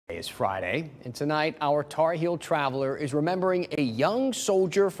It's Friday, and tonight our TarHeel Traveler is remembering a young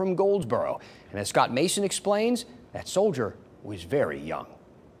soldier from Goldsboro. And as Scott Mason explains, that soldier was very young.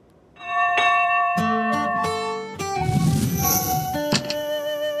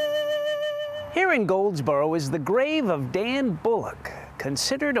 Here in Goldsboro is the grave of Dan Bullock,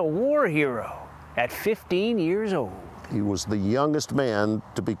 considered a war hero at 15 years old. He was the youngest man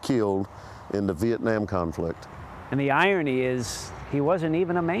to be killed in the Vietnam conflict. And the irony is, he wasn't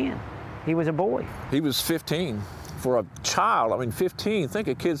even a man. He was a boy. He was 15. For a child, I mean, 15, think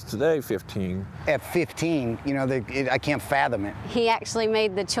of kids today, 15. At 15, you know, I can't fathom it. He actually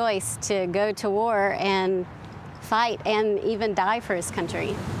made the choice to go to war and fight and even die for his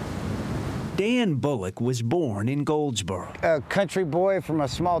country. Dan Bullock was born in Goldsboro. A country boy from a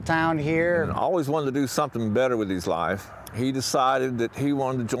small town here. And always wanted to do something better with his life. He decided that he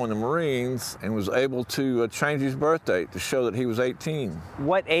wanted to join the Marines and was able to change his birth date to show that he was 18.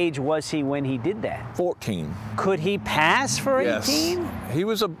 What age was he when he did that? 14. Could he pass for 18? Yes. He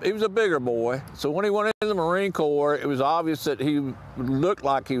was a bigger boy. So when he went in the Marine Corps, it was obvious that he looked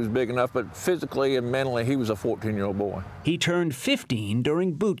like he was big enough, but physically and mentally, he was a 14-year-old boy. He turned 15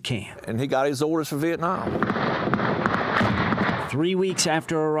 during boot camp. And he got his orders for Vietnam. 3 weeks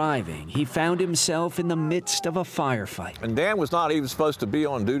after arriving, he found himself in the midst of a firefight. And Dan was not even supposed to be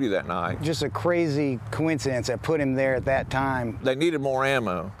on duty that night. Just a crazy coincidence that put him there at that time. They needed more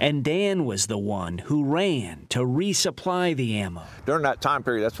ammo. And Dan was the one who ran to resupply the ammo. During that time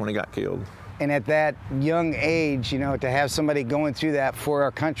period, that's when he got killed. And at that young age, you know, to have somebody going through that for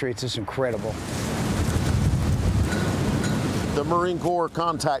our country, it's just incredible. The Marine Corps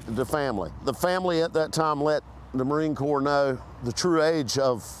contacted the family. The family at that time let the Marine Corps know the true age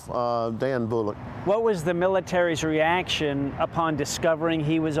of Dan Bullock. What was the military's reaction upon discovering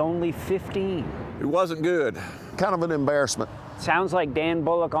he was only 15? It wasn't good. Kind of an embarrassment. Sounds like Dan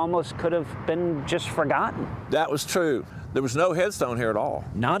Bullock almost could have been just forgotten. That was true. There was no headstone here at all.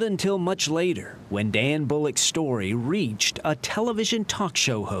 Not until much later, when Dan Bullock's story reached a television talk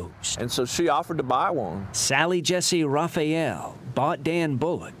show host. And so she offered to buy one. Sally Jesse Raphael bought Dan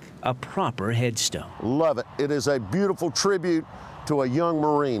Bullock a proper headstone. Love it. It is a beautiful tribute to a young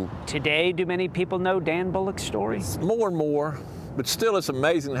Marine. Today, do many people know Dan Bullock's story? More and more, but still it's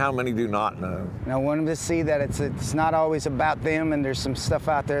amazing how many do not know. And I want them to see that it's not always about them, and there's some stuff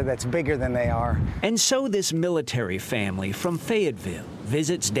out there that's bigger than they are. And so this military family from Fayetteville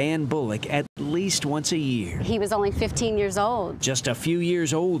visits Dan Bullock at least once a year. He was only 15 years old. Just a few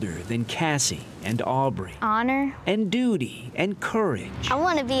years older than Cassie and Aubrey. Honor. And duty and courage. I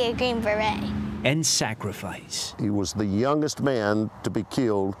want to be a Green Beret. And sacrifice. He was the youngest man to be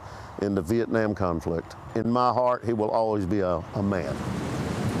killed in the Vietnam conflict. In my heart, he will always be a man.